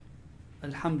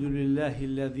الحمد لله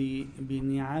الذي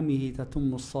بنعمه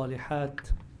تتم الصالحات.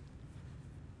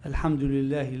 الحمد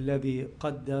لله الذي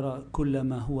قدر كل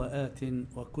ما هو آت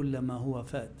وكل ما هو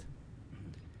فات.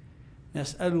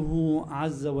 نسأله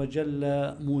عز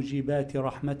وجل موجبات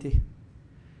رحمته،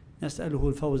 نسأله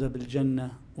الفوز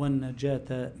بالجنة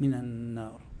والنجاة من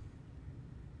النار.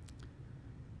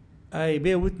 I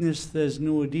bear witness there's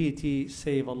no deity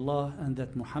save Allah, and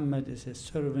that Muhammad is his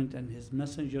servant and his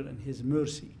messenger and his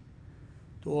mercy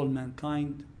to all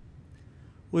mankind.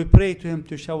 We pray to him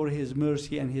to shower his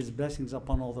mercy and his blessings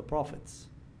upon all the prophets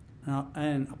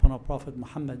and upon our Prophet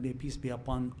Muhammad, may peace be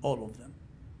upon all of them.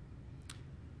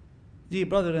 Dear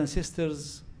brothers and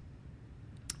sisters,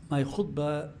 my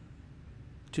khutbah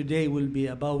today will be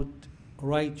about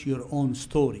write your own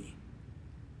story.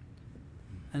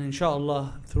 And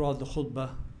inshallah, throughout the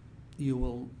khutbah, you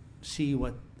will see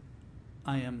what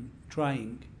I am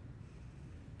trying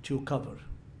to cover.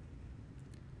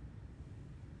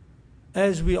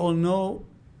 As we all know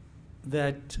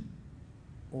that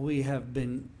we have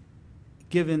been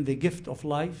given the gift of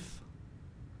life,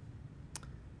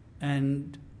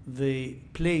 and the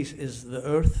place is the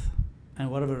earth, and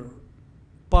whatever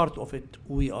part of it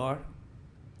we are.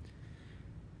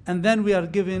 And then we are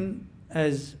given,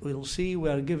 as we'll see, we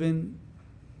are given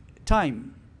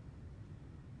time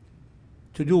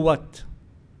to do what?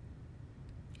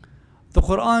 The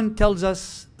Quran tells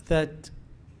us that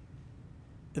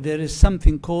there is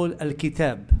something called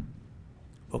al-kitab.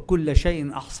 وَكُلَّ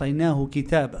شَيْءٍ أَحْصَيْنَاهُ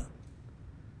كِتَابًا.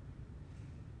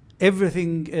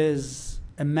 Everything is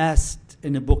amassed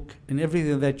in a book, and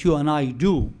everything that you and I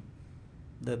do,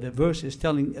 the verse is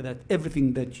telling that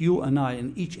everything that you and I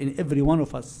and each and every one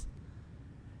of us,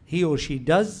 he or she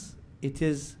does, it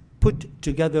is put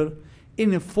together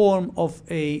in a form of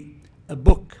a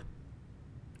book,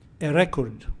 a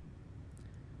record.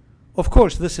 Of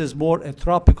course, this is more a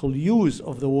tropical use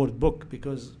of the word book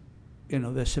because,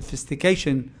 the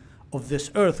sophistication of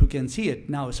this earth, we can see it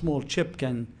now. A small chip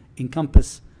can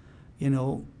encompass,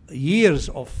 years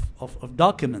of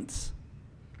documents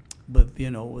with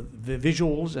the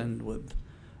visuals and with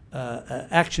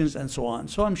actions and so on.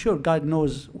 So I'm sure God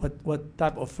knows what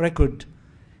type of record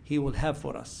he will have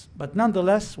for us. But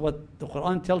nonetheless, what the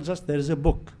Quran tells us, there is a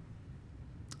book.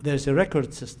 There's a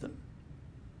record system.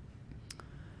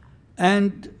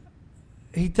 And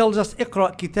he tells us,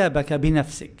 اقرأ كتابك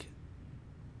بنفسك.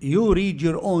 You read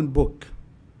your own book.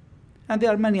 And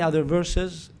there are many other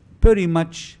verses pretty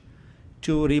much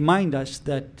to remind us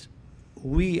that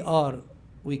we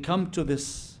come to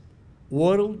this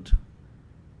world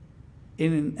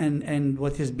and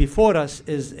what is before us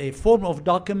is a form of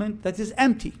document that is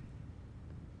empty.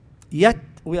 Yet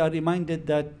we are reminded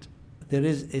that there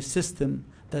is a system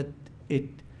that it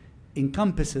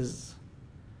encompasses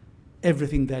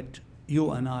everything that you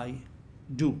and I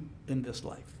do in this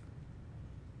life.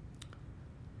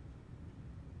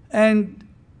 And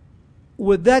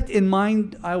with that in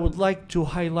mind, I would like to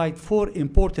highlight 4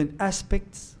 important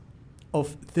aspects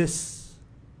of this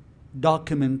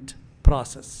document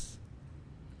process.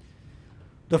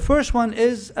 The first one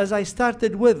is, as I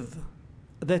started with,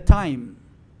 the time.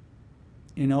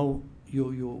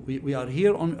 We are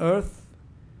here on earth,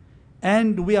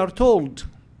 and we are told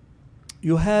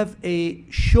you have a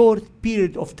short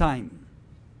period of time.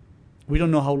 We don't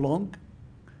know how long.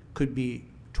 Could be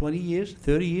 20 years,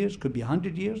 30 years, could be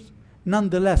 100 years.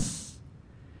 Nonetheless,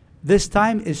 this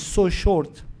time is so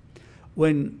short.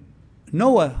 When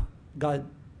Noah, God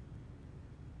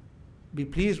be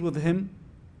pleased with him,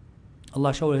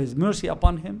 Allah shower his mercy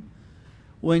upon him,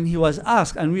 when he was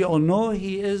asked, and we all know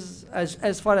he is,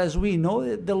 as far as we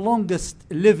know, the longest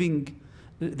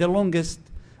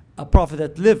prophet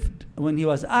that lived. When he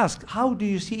was asked, how do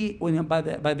you see, by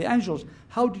the angels,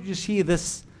 how did you see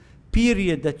this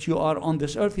period that you are on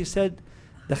this earth? He said,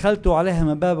 دخلت عليها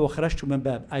من باب وخرجت من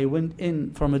باب. I went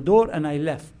in from a door and I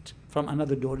left from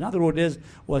another door. In other words,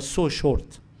 was so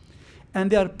short. And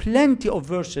there are plenty of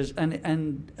verses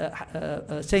and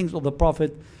sayings of the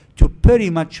Prophet to pretty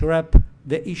much wrap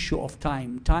the issue of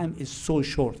time. Time is so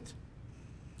short.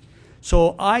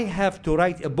 So I have to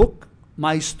write a book,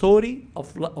 my story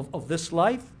of this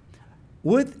life,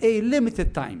 with a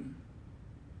limited time.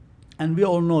 And we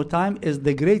all know time is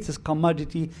the greatest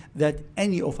commodity that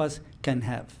any of us can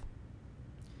have.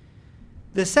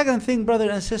 The second thing, brothers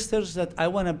and sisters, that I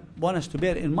want us to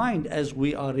bear in mind as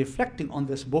we are reflecting on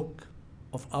this book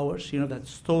of ours, that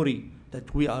story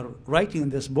that we are writing in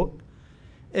this book,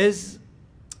 is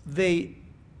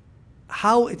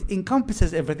how it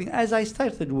encompasses everything, as I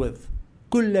started with.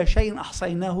 كل شيء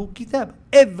أحصيناه كتاب.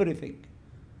 Everything.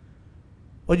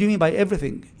 What do you mean by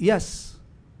everything? Yes,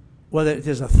 whether it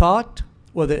is a thought,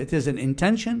 whether it is an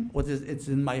intention, whether it's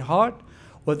in my heart,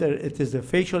 whether it is a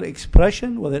facial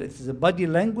expression, whether it is a body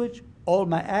language, all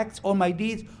my acts, all my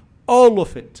deeds, all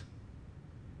of it.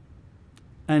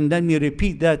 And let me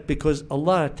repeat that because a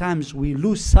lot of times we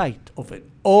lose sight of it,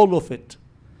 all of it.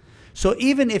 So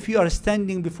even if you are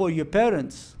standing before your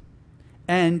parents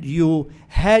and you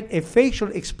had a facial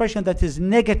expression that is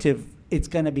negative, it's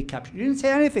going to be captured. You didn't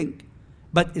say anything,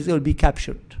 but it will be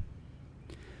captured.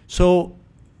 So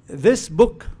this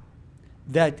book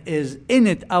that is in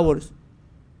it, our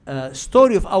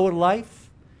story of our life,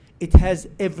 it has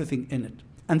everything in it.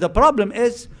 And the problem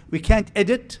is we can't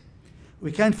edit,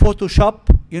 we can't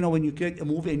Photoshop. You know, when you create a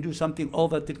movie and do something, all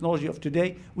the technology of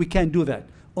today, we can't do that.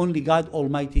 Only God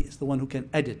Almighty is the one who can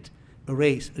edit,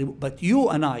 erase. But you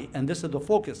and I, and this is the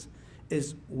focus,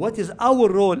 is what is our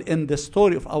role in the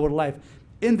story of our life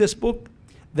in this book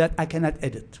that I cannot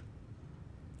edit.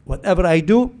 Whatever I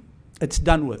do, it's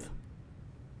done with.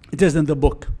 It is in the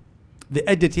book. The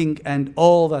editing and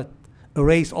all that,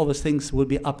 erase all those things will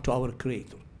be up to our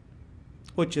Creator,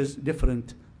 which is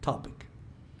different topic.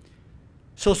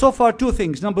 So far, two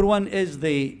things. Number one is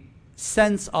the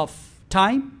sense of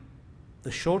time,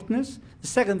 the shortness. The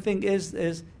second thing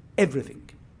is everything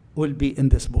will be in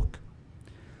this book.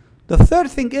 The third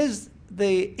thing is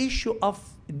the issue of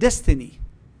destiny.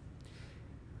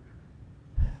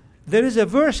 There is a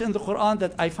verse in the Quran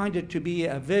that I find it to be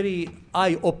a very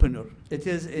eye-opener. It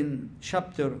is in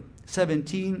chapter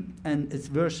 17, and it's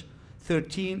verse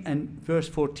 13 and verse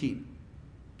 14.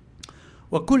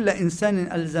 وكل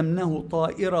إنسان ألزمناه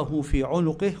طائره في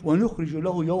عنقه ونخرج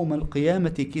له يوم القيامة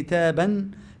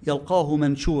كتابا يلقاه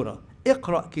منشورا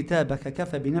اقرأ كتابك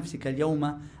كفى بنفسك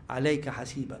اليوم عليك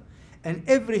حسيبا. And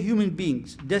every human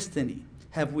being's destiny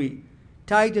have we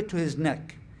tied it to his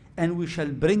neck, and we shall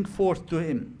bring forth to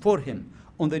him, for him,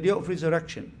 on the day of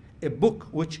resurrection, a book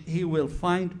which he will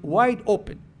find wide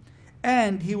open,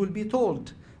 and he will be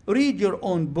told, read your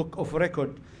own book of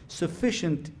record,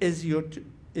 sufficient is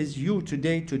you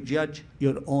today to judge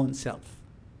your own self.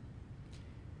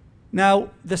 Now,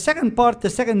 the second part, the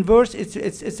second verse,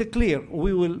 it's a clear.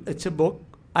 It's a book.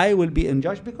 I will be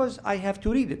judged because I have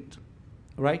to read it,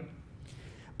 right?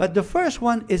 But the first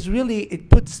one is really, it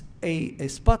puts a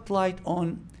spotlight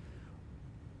on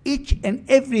each and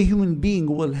every human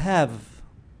being will have.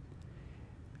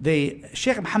 The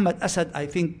Sheikh Muhammad Asad, I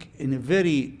think, in a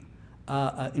very,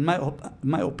 in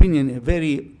my opinion, a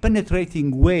very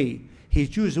penetrating way, he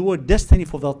used the word destiny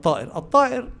for the ta'ir. A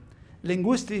ta'ir,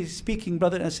 linguistically speaking,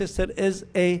 brother and sister, is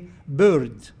a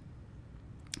bird.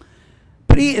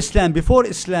 Pre-Islam, before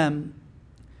Islam,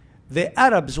 the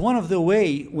Arabs, one of the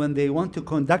way when they want to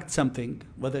conduct something,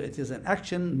 whether it is an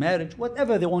action, marriage,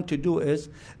 whatever they want to do is,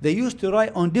 they used to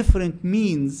write on different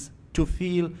means to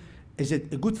feel, is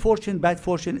it a good fortune, bad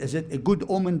fortune, is it a good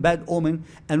omen, bad omen?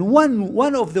 And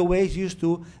one of the ways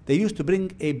they used to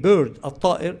bring a bird, a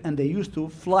ta'ir, and they used to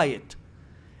fly it.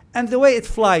 And the way it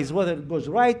flies, whether it goes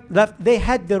right, left, they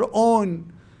had their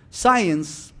own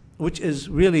science, which is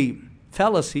really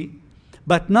fallacy.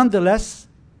 But nonetheless,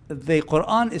 the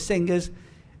Quran is saying is,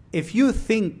 if you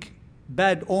think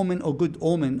bad omen or good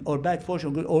omen, or bad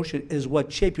fortune or good fortune is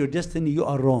what shape your destiny, you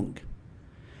are wrong.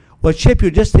 What shape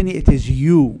your destiny, it is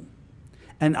you.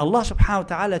 And Allah subhanahu wa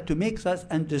ta'ala to make us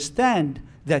understand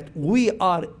that we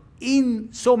are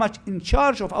so much in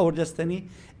charge of our destiny,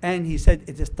 and he said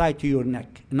it is tied to your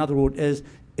neck. In other words,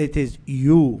 it is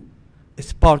you.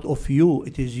 It's part of you.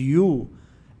 It is you.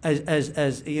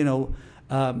 As you know,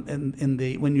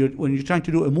 when you're trying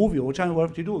to do a movie or trying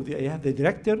to do, you have the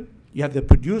director, you have the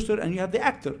producer, and you have the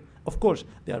actor. Of course,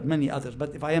 there are many others.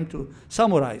 But if I am to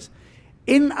summarize,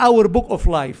 in our book of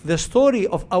life, the story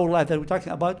of our life that we're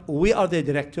talking about, we are the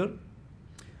director.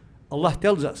 Allah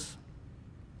tells us,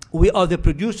 we are the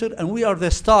producer and we are the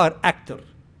star actor.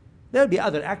 There'll be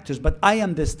other actors, but I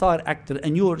am the star actor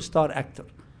and you are the star actor.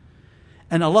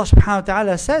 And Allah subhanahu wa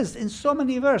ta'ala says in so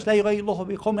many verses, لا يغير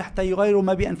الله بقوم حتى يغيروا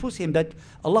ما بأنفسهم, that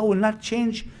Allah will not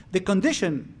change the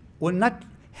condition, will not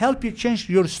help you change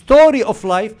your story of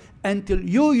life until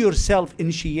you yourself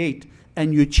initiate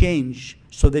and you change.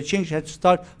 So the change has to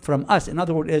start from us. In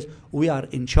other words, we are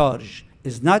in charge.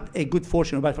 It's not a good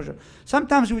fortune or bad fortune.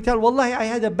 Sometimes we tell, Wallahi, I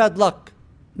had a bad luck.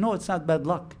 No, it's not bad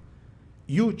luck.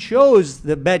 You chose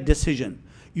the bad decision.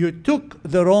 You took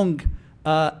the wrong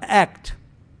act.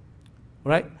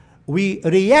 Right? We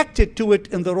reacted to it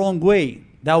in the wrong way.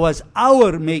 That was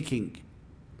our making.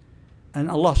 And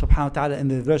Allah subhanahu wa ta'ala in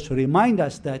the verse remind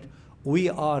us that we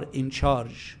are in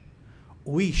charge.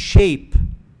 We shape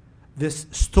this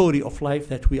story of life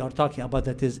that we are talking about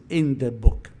that is in the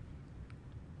book.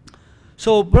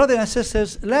 So, brothers and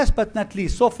sisters, last but not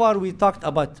least, so far we talked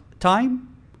about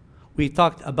time. We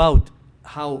talked about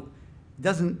how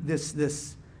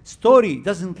this story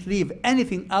doesn't leave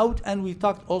anything out, and we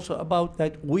talked also about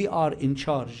that we are in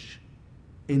charge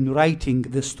in writing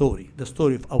the story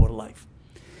of our life.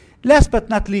 Last but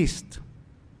not least,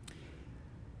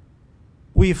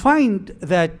 we find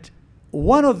that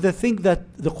one of the things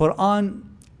that the Quran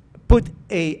put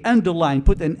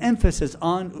an emphasis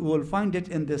on, we will find it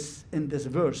in this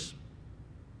verse.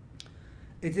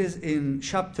 It is in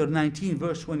chapter 19,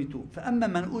 verse 22. فَأَمَّا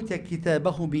مَنْ أُوتِيَ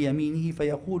كِتَابَهُ بِيَمِينِهِ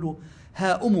فَيَقُولُ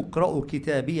هَاؤُمُ اقْرَءُوا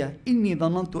كِتَابِيَهْ إِنِّي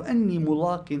ظَنَنْتُ أَنِّي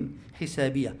مُلَاقٍ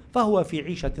حِسَابِيَهْ فَهُوَ فِي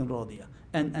عِيشَةٍ رَاضِيَةٍ,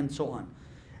 and so on.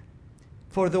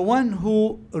 For the one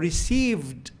who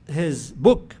received his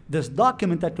book, this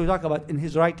document that we talk about, in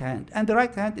his right hand. And the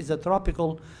right hand is a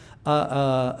tropical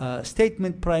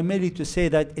statement primarily to say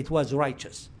that it was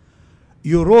righteous.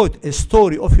 You wrote a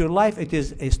story of your life. It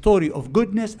is a story of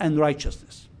goodness and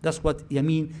righteousness. That's what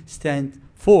Yameen stands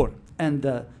for. And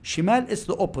Shimal is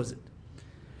the opposite.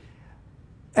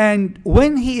 And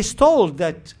when he is told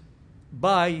that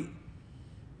by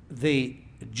the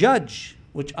judge,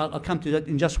 which I'll come to that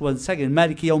in just 1 second,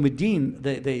 Maliki Yawmiddin,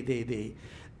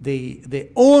 the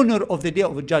owner of the day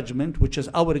of judgment, which is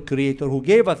our Creator, who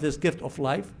gave us this gift of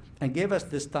life and gave us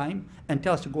this time and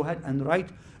tell us to go ahead and write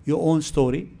your own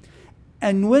story.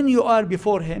 And when you are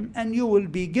before him, and you will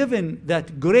be given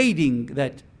that grading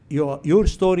that your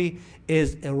story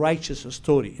is a righteous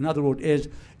story. In other words, is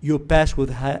you pass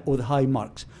with high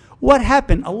marks. What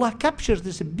happened? Allah captures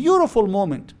this beautiful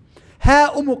moment.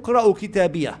 Ha umuqra'u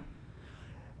kitabiyah.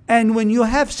 And when you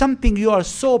have something you are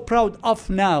so proud of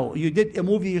now, you did a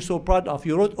movie you're so proud of,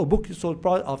 you wrote a book you're so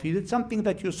proud of, you did something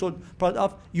that you're so proud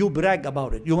of, you brag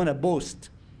about it, you want to boast.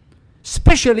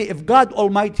 Especially if God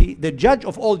Almighty, the judge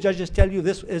of all judges, tell you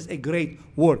this is a great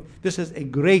work, this is a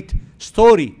great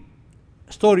story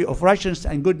of righteousness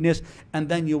and goodness, and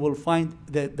then you will find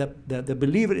that the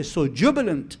believer is so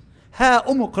jubilant. Ha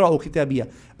umuqra'u kitabiyah.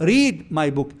 Read my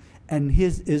book. And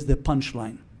his is the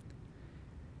punchline.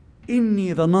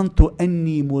 إِنِّي ظَنَنْتُ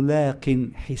أَنِّي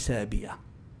مُلَاقٍ حِسَابِيَهْ.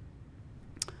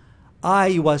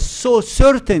 I was so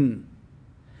certain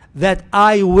that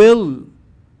I will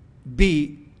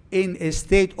be in a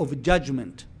state of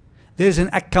judgment. There is an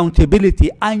accountability.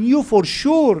 I knew for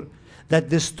sure that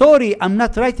the story, I'm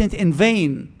not writing it in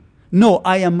vain. No,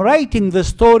 I am writing the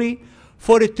story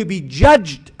for it to be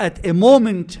judged at a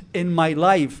moment in my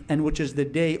life, and which is the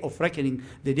day of reckoning,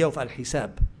 the day of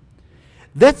Al-Hisab.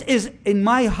 That is, in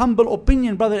my humble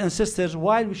opinion, brothers and sisters,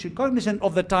 while we should be cognizant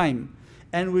of the time,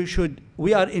 and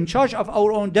we are in charge of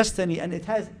our own destiny, and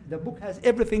the book has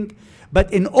everything,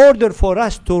 but in order for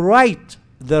us to write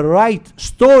the right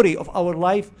story of our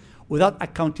life without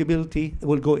accountability, it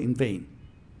will go in vain.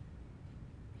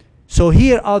 So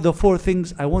here are the 4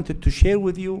 things I wanted to share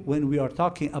with you when we are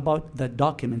talking about that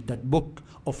document, that book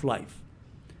of life.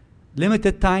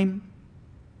 Limited time,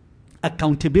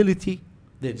 accountability,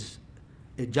 there's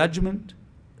a judgment.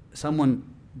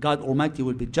 God Almighty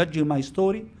will be judging my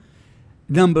story.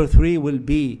 Number 3 will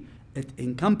be, it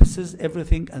encompasses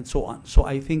everything, and so on. So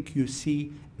I think you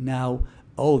see now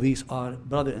all these are,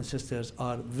 brothers and sisters,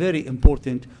 are very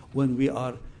important when we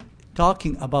are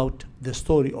talking about the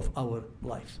story of our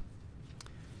life.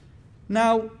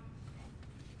 Now,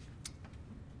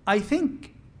 I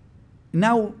think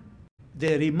now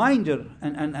the reminder,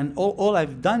 and all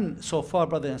I've done so far,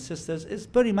 brothers and sisters, is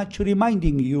very much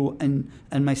reminding you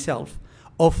and myself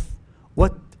of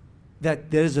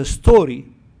that there is a story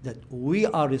that we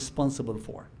are responsible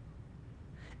for.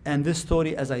 And this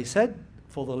story, as I said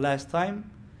for the last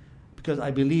time, because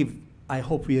I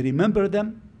hope we remember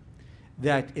them,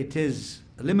 that it is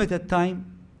a limited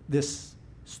time. This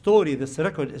story, this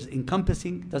record is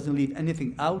encompassing, doesn't leave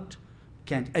anything out,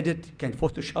 can't edit, can't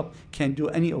Photoshop, can't do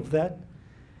any of that.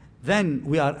 Then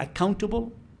we are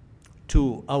accountable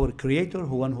to our Creator,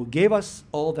 who gave us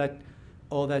all that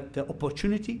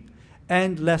opportunity.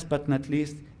 And last but not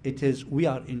least, we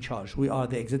are in charge. We are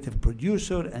the executive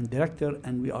producer and director,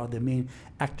 and we are the main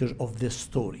actors of this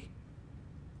story.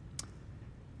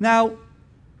 Now,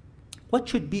 what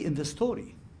should be in the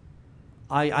story?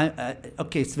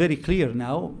 Okay, it's very clear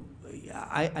now.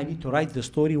 I need to write the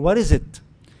story. What is it?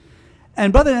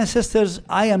 And brothers and sisters,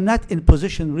 I am not in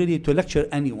position really to lecture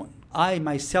anyone. I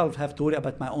myself have to worry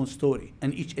about my own story,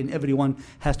 and each and every one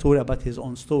has to worry about his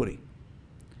own story.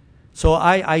 So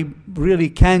I really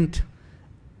can't,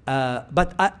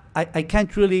 but I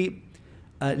can't really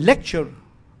lecture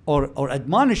or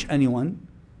admonish anyone.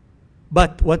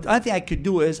 But what I think I could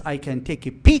do is I can take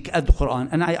a peek at the Quran,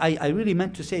 and I really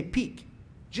meant to say peek,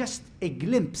 just a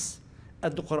glimpse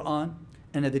at the Quran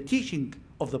and at the teaching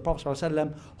of the Prophet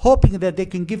ﷺ, hoping that they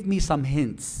can give me some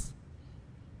hints.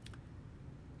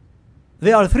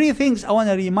 There are three things I want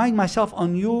to remind myself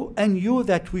on you and you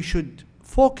that we should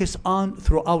focus on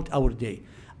throughout our day.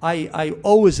 I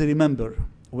always remember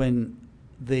when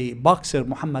the boxer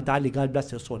Muhammad Ali, God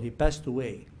bless his soul, he passed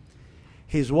away.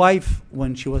 His wife,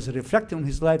 when she was reflecting on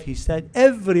his life, he said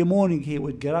every morning he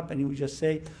would get up and he would just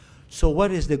say, so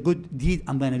what is the good deed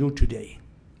I'm going to do today?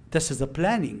 This is the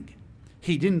planning.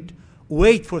 He didn't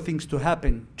wait for things to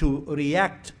happen to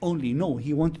react only. No,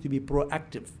 he wanted to be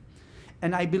proactive.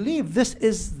 And I believe this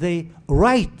is the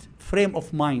right frame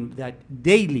of mind, that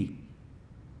daily,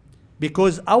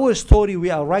 because our story, we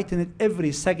are writing it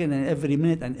every second and every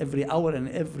minute and every hour and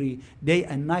every day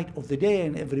and night of the day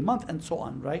and every month and so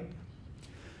on, right?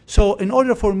 So in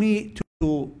order for me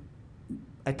to,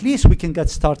 at least we can get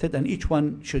started, and each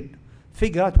one should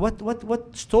figure out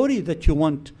what story that you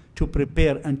want to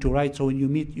prepare and to write. So when you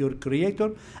meet your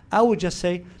creator, I would just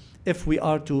say, if we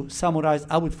are to summarize,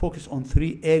 I would focus on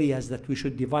three areas that we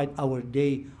should divide our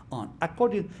day on,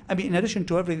 in addition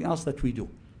to everything else that we do.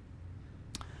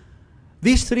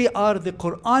 These three are the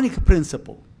Quranic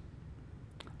principle.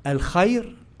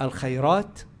 Al-Khair,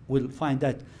 Al-Khairat, we'll find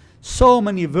that so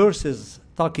many verses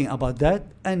talking about that,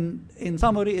 and in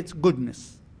summary, it's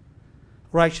goodness,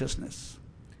 righteousness.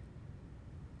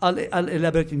 I'll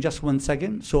elaborate in just 1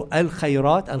 second. So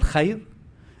Al-Khairat, Al-Khair.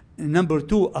 Number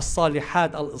 2,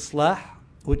 As-Salihat, Al-Islah,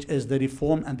 which is the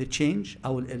reform and the change. I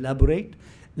will elaborate.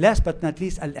 Last but not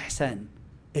least, Al-Ihsan,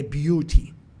 a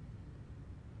beauty.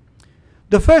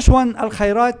 The first one,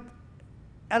 Al-Khairat,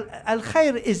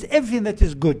 Al-Khair is everything that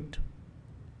is good.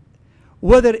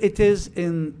 Whether it is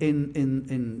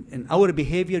in our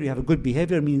behavior, you have a good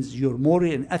behavior, means you're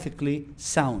morally and ethically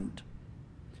sound.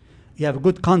 You have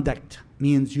good conduct,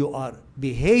 means you are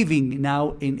behaving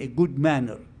now in a good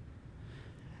manner.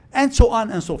 And so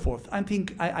on and so forth. I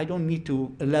think I don't need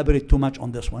to elaborate too much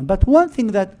on this one. But one thing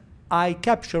that I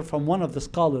captured from one of the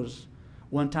scholars,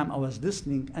 one time I was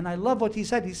listening, and I love what he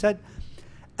said. He said,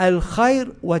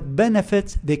 Al-Khair, what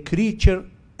benefits the creature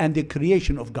and the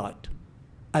creation of God.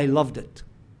 I loved it.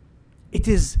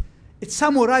 It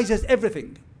summarizes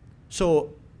everything.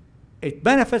 So it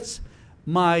benefits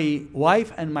my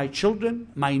wife and my children,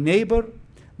 my neighbor,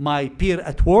 my peer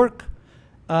at work,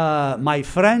 my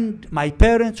friend, my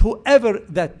parents, whoever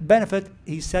that benefit,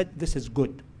 he said this is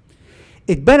good.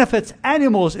 It benefits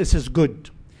animals, this is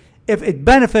good. If it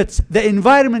benefits the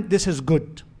environment, this is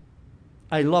good.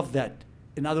 I love that.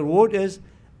 In other words, is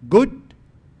good,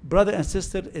 brother and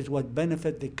sister, is what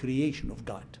benefit the creation of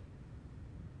God.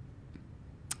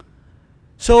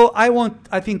 So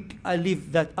I think I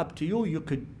leave that up to you. You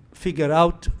could figure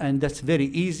out, and that's very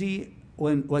easy,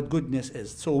 what goodness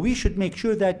is. So we should make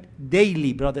sure that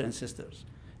daily, brothers and sisters,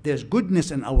 there's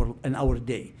goodness in our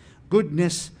day.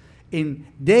 Goodness in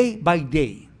day by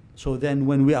day. So then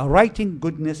when we are writing,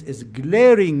 goodness is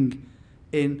glaring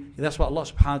in, that's what Allah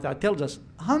subhanahu wa ta'ala tells us.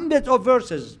 Hundreds of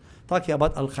verses talking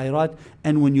about al-khairat,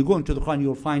 and when you go into the Quran,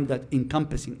 you'll find that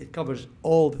encompassing, it covers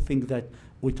all the things that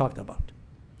we talked about.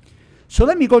 So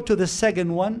let me go to the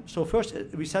second one. So first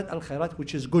we said al-khairat,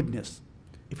 which is goodness.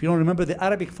 If you don't remember the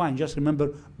Arabic, fine, just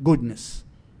remember goodness.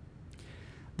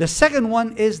 The second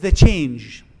one is the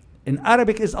change. In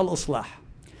Arabic is al-islah.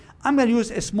 I'm going to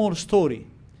use a small story.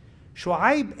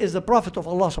 Shu'aib is the prophet of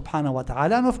Allah subhanahu wa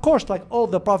ta'ala. And of course, like all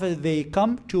the prophets, they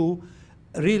come to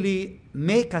really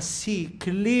make us see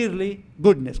clearly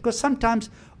goodness. Because sometimes,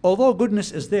 although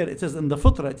goodness is there, it is in the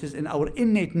fitrah, it is in our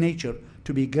innate nature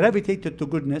to be gravitated to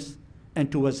goodness and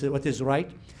to what is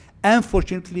right.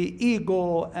 Unfortunately,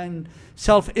 ego and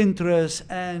self-interest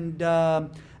and there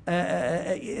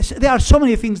are so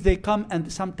many things, they come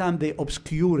and sometimes they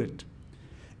obscure it.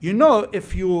 You know,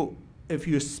 if you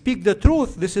speak the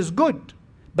truth, this is good,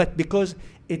 but because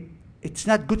it's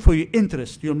not good for your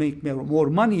interest, you'll make more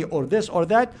money or this or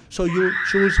that, so you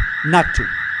choose not to.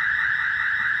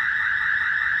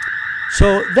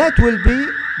 So that will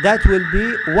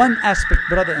be one aspect,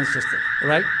 brother and sister,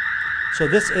 right? So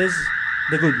this is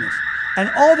the goodness. And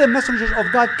all the messengers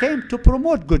of God came to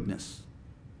promote goodness.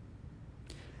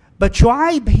 But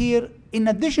Shu'aib here, in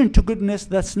addition to goodness,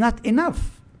 that's not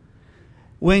enough.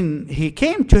 When he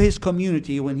came to his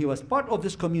community, when he was part of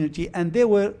this community, and they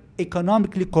were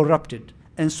economically corrupted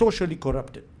and socially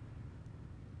corrupted.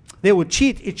 They would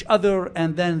cheat each other,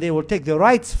 and then they would take the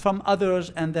rights from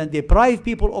others, and then deprive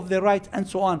people of their rights, and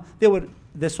so on.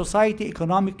 The society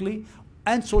economically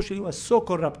and socially was so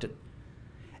corrupted.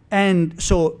 And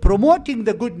so promoting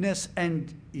the goodness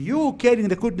and you carrying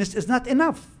the goodness is not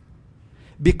enough.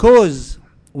 Because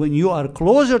when you are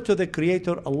closer to the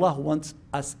Creator, Allah wants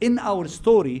us in our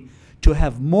story to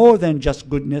have more than just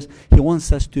goodness. He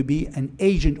wants us to be an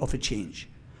agent of a change.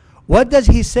 What does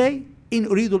He say? In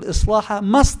أريد الإصلاح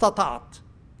ما استطعت.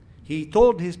 He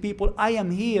told His people, I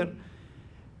am here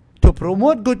to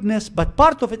promote goodness, but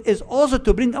part of it is also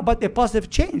to bring about a positive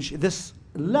change. This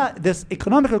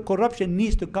economical corruption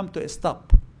needs to come to a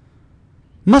stop.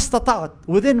 ما استطعت,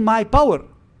 within my power.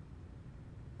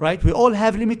 Right? We all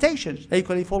have limitations. لا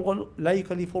يكلف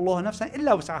الله نفسا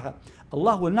إلا وسعها.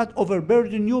 Allah will not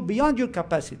overburden you beyond your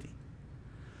capacity.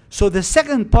 So the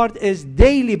second part is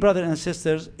daily, brothers and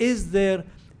sisters, is there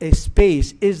a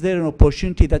space, is there an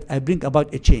opportunity that I bring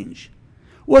about a change?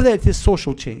 Whether it is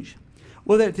social change,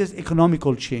 whether it is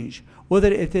economical change,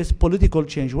 whether it is political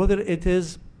change, whether it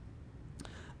is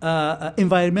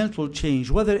environmental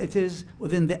change, whether it is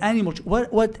within the animal,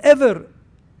 whatever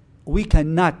we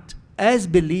cannot as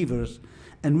believers,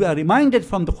 and we are reminded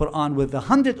from the Quran with the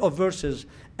hundreds of verses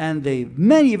and the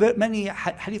many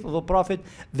hadith of the Prophet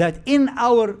that in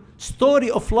our story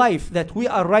of life that we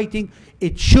are writing,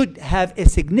 it should have a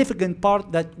significant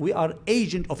part that we are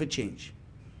agent of a change.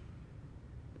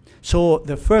 So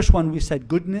the first one we said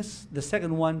goodness, the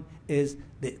second one is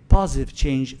the positive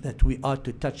change that we are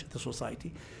to touch the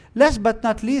society. Last but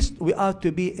not least, we are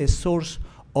to be a source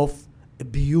of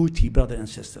beauty, brothers and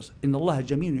sisters. In Allah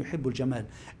Jameel yuhibbul jamal.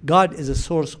 God is a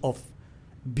source of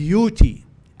beauty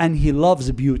and He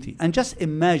loves beauty. And just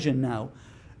imagine now,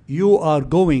 you are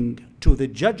going to the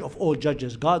judge of all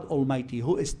judges, God Almighty,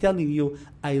 who is telling you,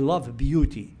 I love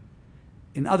beauty.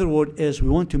 In other words, is we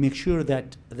want to make sure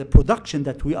that the production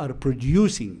that we are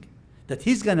producing, that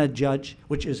He's going to judge,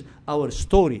 which is our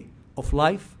story of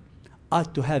life,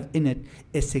 ought to have in it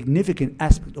a significant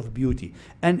aspect of beauty.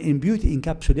 And in beauty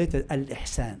encapsulated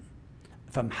al-ihsan.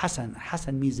 From Hasan.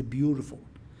 Hasan means beautiful,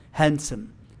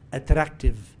 handsome,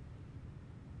 attractive.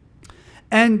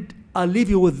 And I'll leave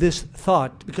you with this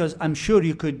thought, because I'm sure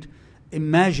you could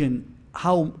imagine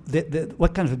how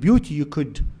what kind of beauty you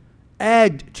could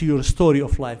add to your story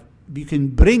of life. You can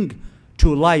bring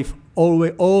to life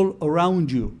all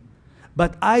around you.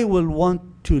 But I will want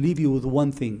to leave you with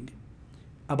one thing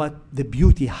about the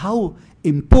beauty, how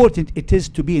important it is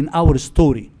to be in our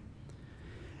story.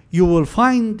 You will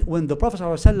find when the Prophet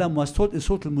ﷺ was told in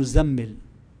Surah Al-Muzammil,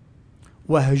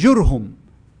 وَهْجُرْهُمْ,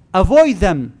 avoid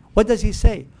them. What does He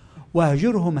say?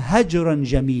 وَهْجُرْهُمْ هَجْرًا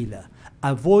جَمِيلًا,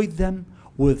 avoid them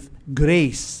with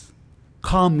grace,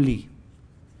 calmly,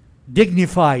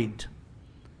 dignified.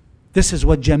 This is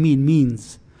what Jameel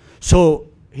means. So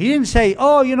He didn't say,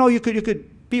 oh, you could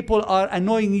people are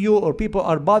annoying you, or people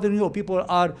are bothering you, or people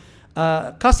are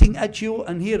cussing at you,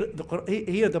 and here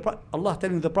Allah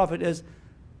telling the Prophet is,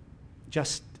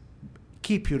 just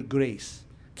keep your grace,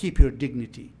 keep your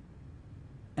dignity,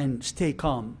 and stay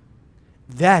calm.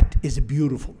 That is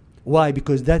beautiful. Why?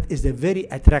 Because that is a very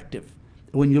attractive.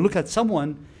 When you look at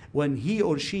someone, when he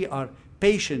or she are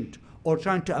patient or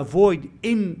trying to avoid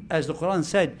in, as the Quran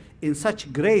said, in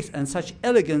such grace and such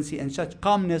elegancy and such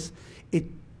calmness, it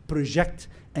projects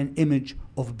an image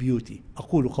of beauty.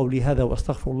 أقول قولي هذا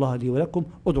وأستغفر الله لي ولكم.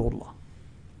 ادعوا الله.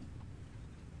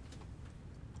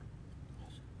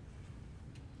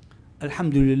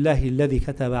 الحمد لله الذي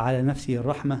كتب على نفسه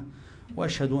الرحمة،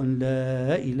 وأشهد أن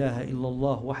لا إله إلا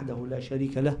الله وحده لا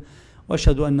شريك له،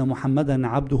 وأشهد أن محمدا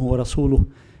عبده ورسوله.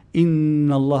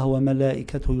 إن الله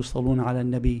وملائكته يصلون على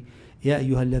النبي يا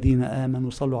أيها الذين آمنوا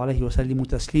صلوا عليه وسلموا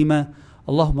تسليما.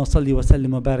 اللهم صل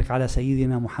وسلم وبارك على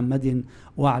سيدنا محمد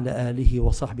وعلى آله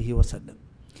وصحبه وسلم.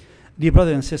 Dear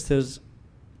brothers and sisters,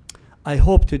 I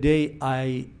hope today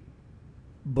I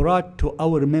brought to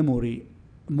our memory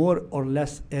more or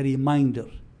less a reminder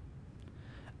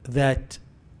that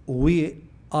we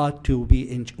are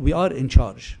in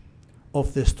charge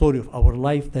of the story of our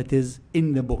life that is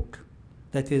in the book,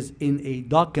 that is in a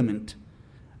document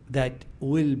that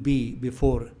will be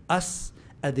before us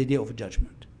at the day of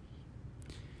judgment.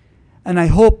 And I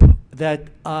hope that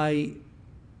I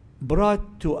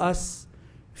brought to us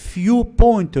few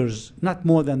pointers, not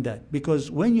more than that, because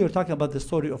when you're talking about the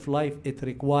story of life, it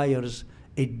requires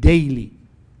a daily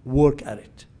work at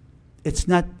it. It's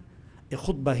not a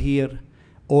khutbah here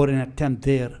or an attempt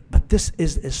there, but this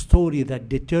is a story that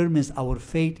determines our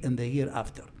fate in the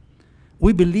hereafter.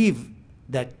 We believe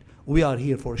that we are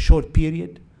here for a short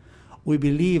period. We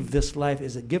believe this life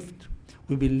is a gift.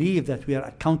 We believe that we are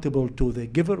accountable to the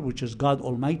giver, which is God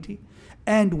Almighty.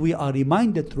 And we are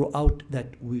reminded throughout that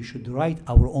we should write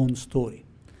our own story.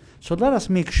 So let us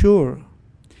make sure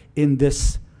in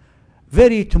this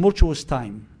very tumultuous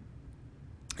time,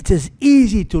 it is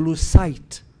easy to lose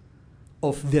sight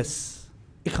of this.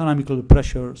 economical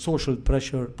pressure, social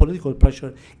pressure, political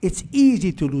pressure, it's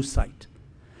easy to lose sight.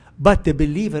 But the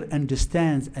believer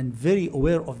understands and very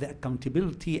aware of the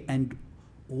accountability, and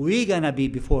we're going to be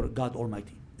before God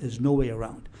Almighty. There's no way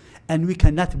around. And we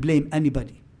cannot blame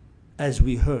anybody, as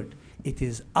we heard. It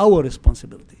is our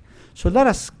responsibility. So let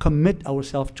us commit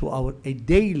ourselves to a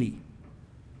daily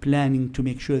planning to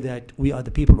make sure that we are the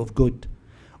people of good.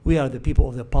 We are the people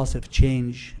of the positive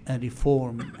change and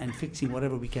reform and fixing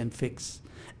whatever we can fix.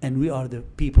 And we are the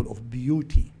people of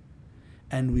beauty.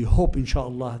 And we hope,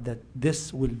 inshallah, that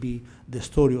this will be the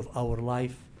story of our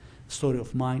life, story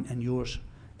of mine and yours,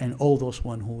 and all those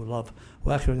one who love.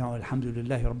 وآخر دعوانا الحمد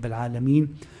لله رب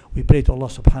العالمين. We pray to Allah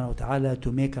subhanahu wa ta'ala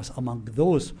to make us among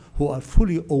those who are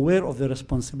fully aware of their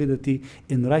responsibility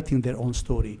in writing their own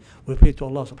story. We pray to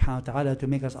Allah subhanahu wa ta'ala to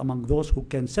make us among those who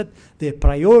can set their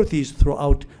priorities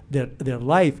throughout their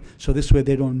life, so this way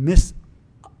they don't miss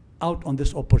out on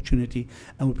this opportunity.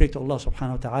 And we pray to Allah subhanahu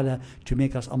wa ta'ala to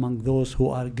make us among those who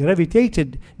are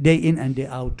gravitated day in and day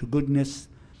out to goodness,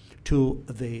 to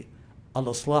the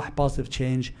al-islah, positive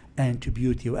change, and to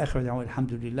beauty. وآخر دعوانا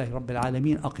الحمد لله رب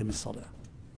العالمين. أقم الصلاة.